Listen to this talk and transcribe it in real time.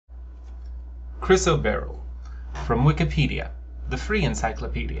Chrysoberyl, from Wikipedia, the free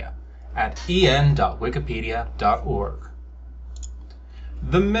encyclopedia, at en.wikipedia.org.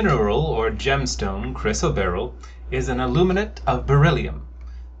 The mineral or gemstone chrysoberyl is an aluminate of beryllium.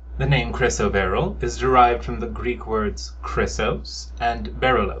 The name chrysoberyl is derived from the Greek words chrysos and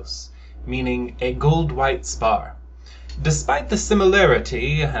berylos, meaning a gold-white spar. Despite the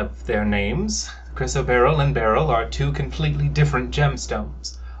similarity of their names, chrysoberyl and beryl are two completely different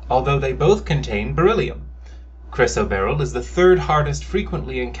gemstones, although they both contain beryllium. Chrysoberyl is the third hardest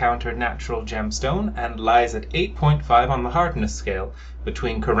frequently encountered natural gemstone and lies at 8.5 on the hardness scale,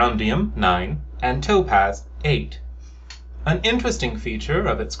 between corundium 9 and topaz 8. An interesting feature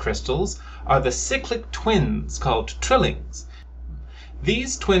of its crystals are the cyclic twins called trillings.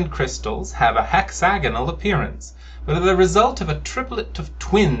 These twin crystals have a hexagonal appearance, but are the result of a triplet of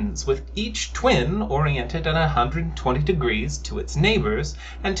twins, with each twin oriented at 120 degrees to its neighbors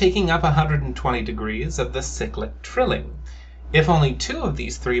and taking up 120 degrees of the cyclic trilling. If only two of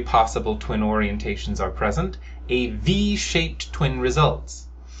these three possible twin orientations are present, a V-shaped twin results.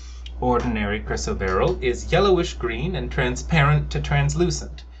 Ordinary chrysoberyl is yellowish green and transparent to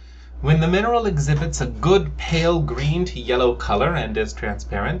translucent. When the mineral exhibits a good pale green to yellow color and is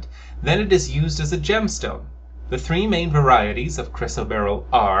transparent, then it is used as a gemstone. The three main varieties of chrysoberyl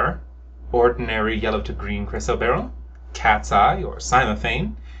are ordinary yellow to green chrysoberyl, cat's eye or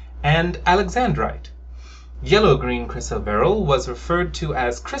cymophane, and alexandrite. Yellow-green chrysoberyl was referred to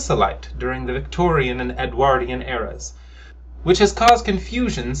as chrysolite during the Victorian and Edwardian eras, which has caused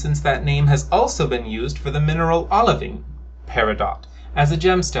confusion since that name has also been used for the mineral olivine, peridot, as a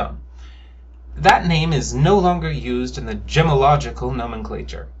gemstone. That name is no longer used in the gemological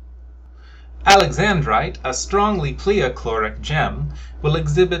nomenclature. Alexandrite, a strongly pleochloric gem, will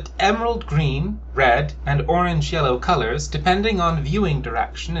exhibit emerald green, red, and orange-yellow colors depending on viewing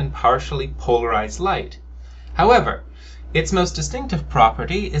direction in partially polarized light. However, its most distinctive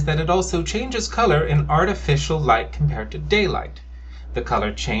property is that it also changes color in artificial light compared to daylight. The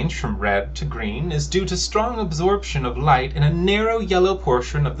color change from red to green is due to strong absorption of light in a narrow yellow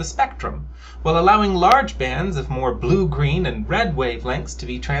portion of the spectrum, while allowing large bands of more blue-green and red wavelengths to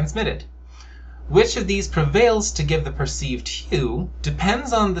be transmitted. Which of these prevails to give the perceived hue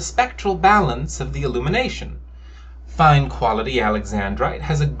depends on the spectral balance of the illumination. Fine quality alexandrite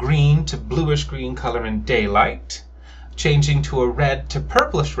has a green to bluish-green color in daylight, changing to a red to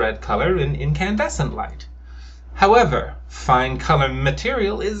purplish-red color in incandescent light. However, fine color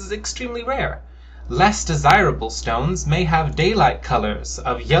material is extremely rare. Less desirable stones may have daylight colors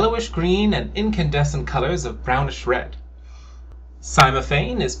of yellowish-green and incandescent colors of brownish-red.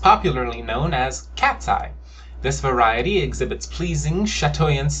 Cymophane is popularly known as cat's eye. This variety exhibits pleasing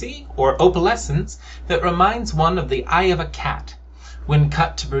chatoyancy or opalescence that reminds one of the eye of a cat. When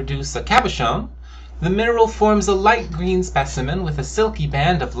cut to produce a cabochon, the mineral forms a light green specimen with a silky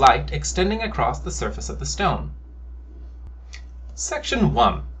band of light extending across the surface of the stone. Section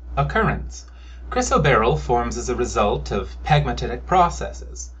 1. Occurrence. Chrysoberyl forms as a result of pegmatitic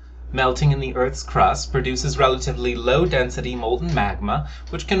processes. Melting in the Earth's crust produces relatively low-density molten magma,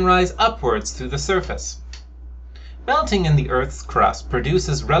 which can rise upwards through the surface. Melting in the Earth's crust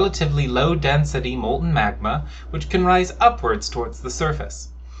produces relatively low-density molten magma, which can rise upwards towards the surface.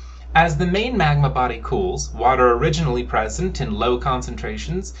 As the main magma body cools, water originally present in low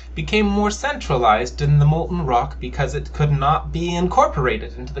concentrations became more centralized in the molten rock because it could not be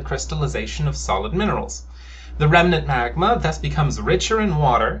incorporated into the crystallization of solid minerals. The remnant magma thus becomes richer in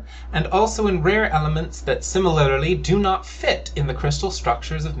water and also in rare elements that similarly do not fit in the crystal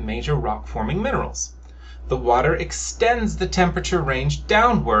structures of major rock-forming minerals. The water extends the temperature range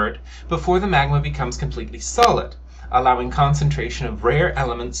downward before the magma becomes completely solid, allowing concentration of rare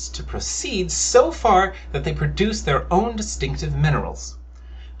elements to proceed so far that they produce their own distinctive minerals.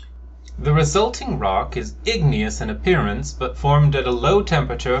 The resulting rock is igneous in appearance but formed at a low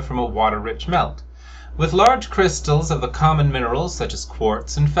temperature from a water-rich melt, with large crystals of the common minerals such as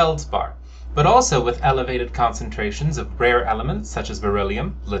quartz and feldspar, but also with elevated concentrations of rare elements such as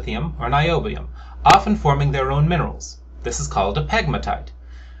beryllium, lithium, or niobium, often forming their own minerals. This is called a pegmatite.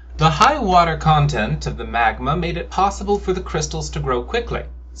 The high water content of the magma made it possible for the crystals to grow quickly,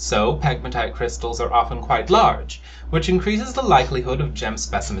 so pegmatite crystals are often quite large, which increases the likelihood of gem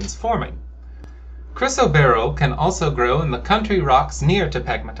specimens forming. Chrysoberyl can also grow in the country rocks near to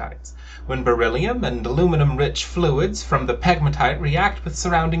pegmatites, when beryllium and aluminum-rich fluids from the pegmatite react with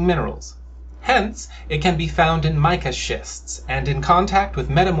surrounding minerals. Hence, it can be found in mica schists and in contact with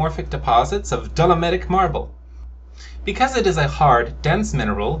metamorphic deposits of dolomitic marble. Because it is a hard, dense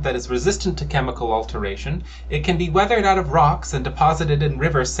mineral that is resistant to chemical alteration, it can be weathered out of rocks and deposited in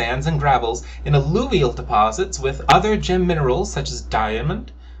river sands and gravels in alluvial deposits with other gem minerals such as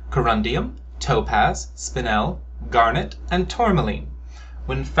diamond, corundum, topaz, spinel, garnet, and tourmaline.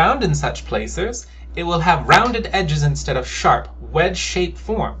 When found in such places, it will have rounded edges instead of sharp, wedge-shaped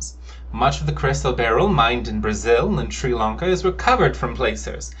forms. Much of the chrysoberyl mined in Brazil and Sri Lanka is recovered from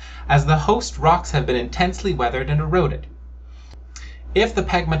placers, as the host rocks have been intensely weathered and eroded. If the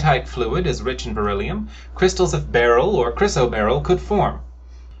pegmatite fluid is rich in beryllium, crystals of beryl or chrysoberyl could form.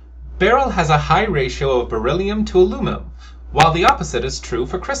 Beryl has a high ratio of beryllium to aluminum, while the opposite is true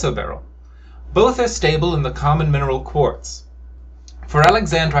for chrysoberyl. Both are stable in the common mineral quartz. For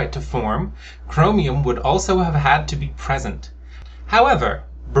alexandrite to form, chromium would also have had to be present. However,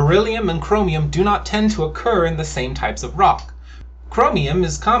 beryllium and chromium do not tend to occur in the same types of rock. Chromium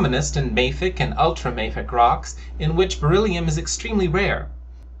is commonest in mafic and ultramafic rocks, in which beryllium is extremely rare.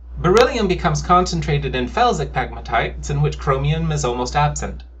 Beryllium becomes concentrated in felsic pegmatites, in which chromium is almost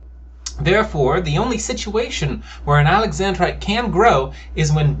absent. Therefore, the only situation where an alexandrite can grow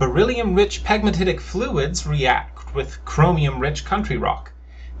is when beryllium-rich pegmatitic fluids react with chromium-rich country rock.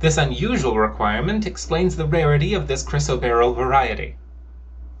 This unusual requirement explains the rarity of this chrysoberyl variety.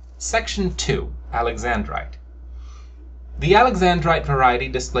 Section 2. Alexandrite. The alexandrite variety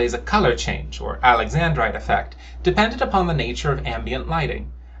displays a color change, or alexandrite effect, dependent upon the nature of ambient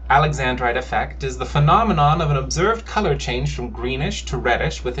lighting. Alexandrite effect is the phenomenon of an observed color change from greenish to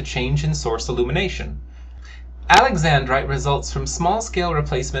reddish with a change in source illumination. Alexandrite results from small-scale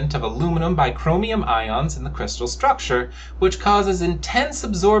replacement of aluminum by chromium ions in the crystal structure, which causes intense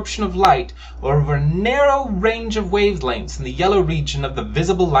absorption of light over a narrow range of wavelengths in the yellow region of the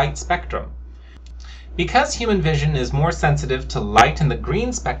visible light spectrum. Because human vision is more sensitive to light in the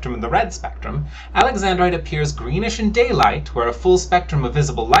green spectrum and the red spectrum, alexandrite appears greenish in daylight, where a full spectrum of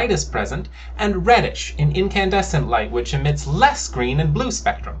visible light is present, and reddish in incandescent light, which emits less green and blue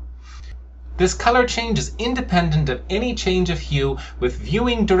spectrum. This color change is independent of any change of hue with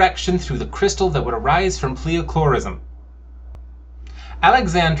viewing direction through the crystal that would arise from pleochlorism.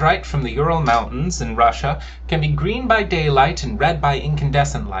 Alexandrite from the Ural Mountains in Russia can be green by daylight and red by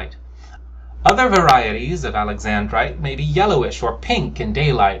incandescent light. Other varieties of alexandrite may be yellowish or pink in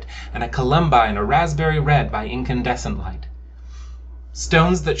daylight and a columbine or raspberry red by incandescent light.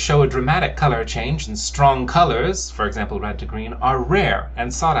 Stones that show a dramatic color change in strong colors, for example red to green, are rare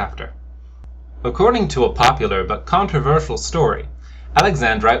and sought after. According to a popular but controversial story,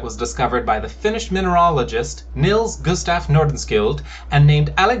 alexandrite was discovered by the Finnish mineralogist Nils Gustaf Nordenskiöld and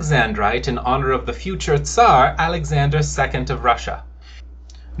named alexandrite in honor of the future Tsar Alexander II of Russia.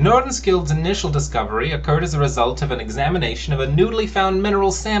 Nordenskjöld's initial discovery occurred as a result of an examination of a newly found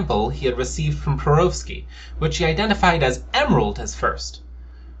mineral sample he had received from Perovsky, which he identified as emerald as first.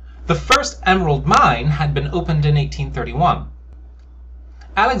 The first emerald mine had been opened in 1831.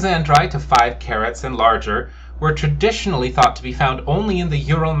 Alexandrite of 5 carats and larger were traditionally thought to be found only in the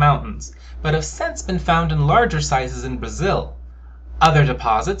Ural Mountains, but have since been found in larger sizes in Brazil. Other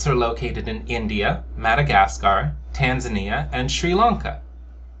deposits are located in India, Madagascar, Tanzania, and Sri Lanka.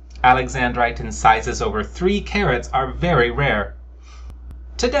 Alexandrite in sizes over 3 carats are very rare.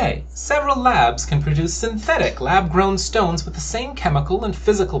 Today, several labs can produce synthetic lab-grown stones with the same chemical and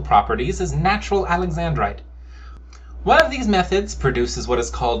physical properties as natural alexandrite. One of these methods produces what is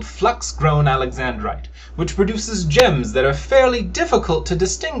called flux-grown alexandrite, which produces gems that are fairly difficult to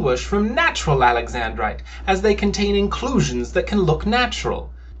distinguish from natural alexandrite, as they contain inclusions that can look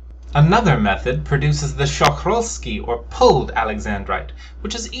natural. Another method produces the Czochralski or pulled alexandrite,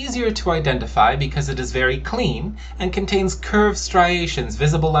 which is easier to identify because it is very clean and contains curved striations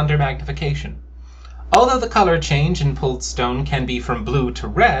visible under magnification. Although the color change in pulled stone can be from blue to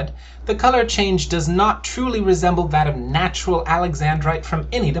red, the color change does not truly resemble that of natural alexandrite from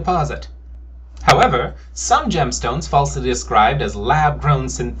any deposit. However, some gemstones falsely described as lab-grown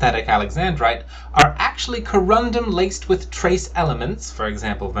synthetic alexandrite are actually corundum laced with trace elements, for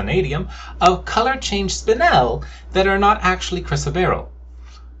example vanadium, of color change spinel that are not actually chrysoberyl.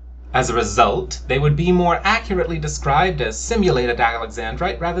 As a result, they would be more accurately described as simulated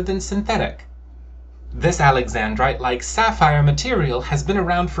alexandrite rather than synthetic. This alexandrite, like sapphire material, has been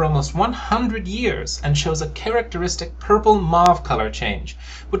around for almost 100 years and shows a characteristic purple-mauve color change,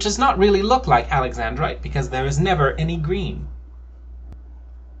 which does not really look like alexandrite because there is never any green.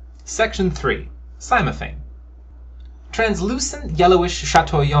 Section 3. Cymophane. Translucent yellowish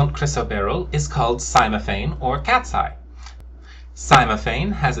chatoyant chrysoberyl is called cymophane or cat's eye.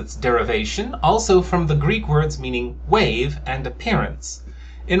 Cymophane has its derivation also from the Greek words meaning wave and appearance.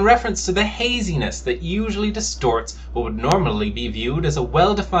 in reference to the haziness that usually distorts what would normally be viewed as a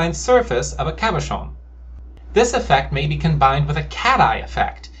well-defined surface of a cabochon. This effect may be combined with a cat-eye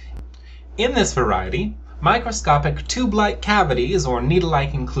effect. In this variety, microscopic tube-like cavities or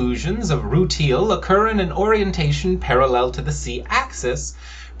needle-like inclusions of rutile occur in an orientation parallel to the C-axis,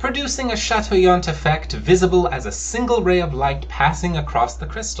 producing a chatoyant effect visible as a single ray of light passing across the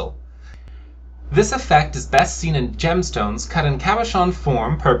crystal. This effect is best seen in gemstones cut in cabochon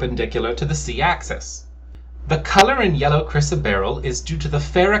form perpendicular to the C-axis. The color in yellow chrysoberyl is due to the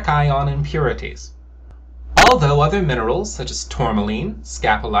ferric ion impurities. Although other minerals such as tourmaline,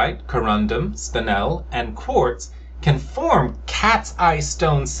 scapolite, corundum, spinel, and quartz can form cat's eye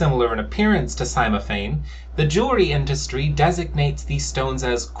stones similar in appearance to cymophane, the jewelry industry designates these stones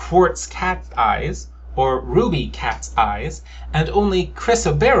as quartz cat's eyes or ruby cat's eyes, and only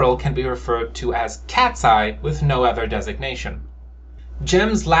chrysoberyl can be referred to as cat's eye with no other designation.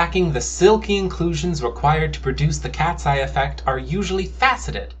 Gems lacking the silky inclusions required to produce the cat's eye effect are usually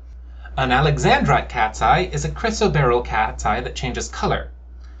faceted. An alexandrite cat's eye is a chrysoberyl cat's eye that changes color.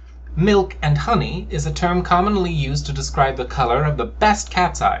 Milk and honey is a term commonly used to describe the color of the best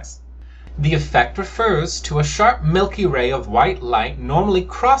cat's eyes. The effect refers to a sharp milky ray of white light normally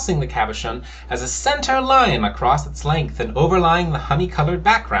crossing the cabochon as a center line across its length and overlying the honey-colored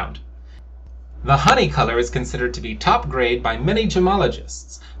background. The honey color is considered to be top grade by many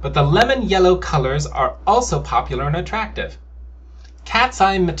gemologists, but the lemon yellow colors are also popular and attractive. Cat's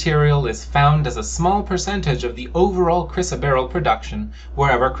eye material is found as a small percentage of the overall chrysoberyl production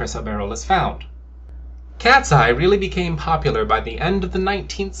wherever chrysoberyl is found. Cat's eye really became popular by the end of the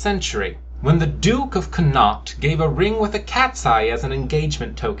 19th century, when the Duke of Connaught gave a ring with a cat's eye as an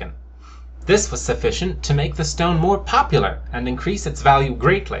engagement token. This was sufficient to make the stone more popular and increase its value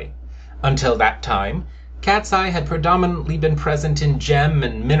greatly. Until that time, cat's eye had predominantly been present in gem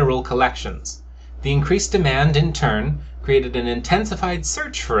and mineral collections. The increased demand, in turn, created an intensified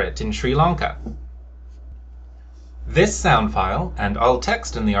search for it in Sri Lanka. This sound file and all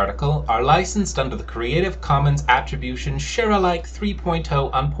text in the article are licensed under the Creative Commons Attribution Share Alike 3.0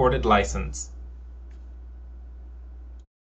 Unported license.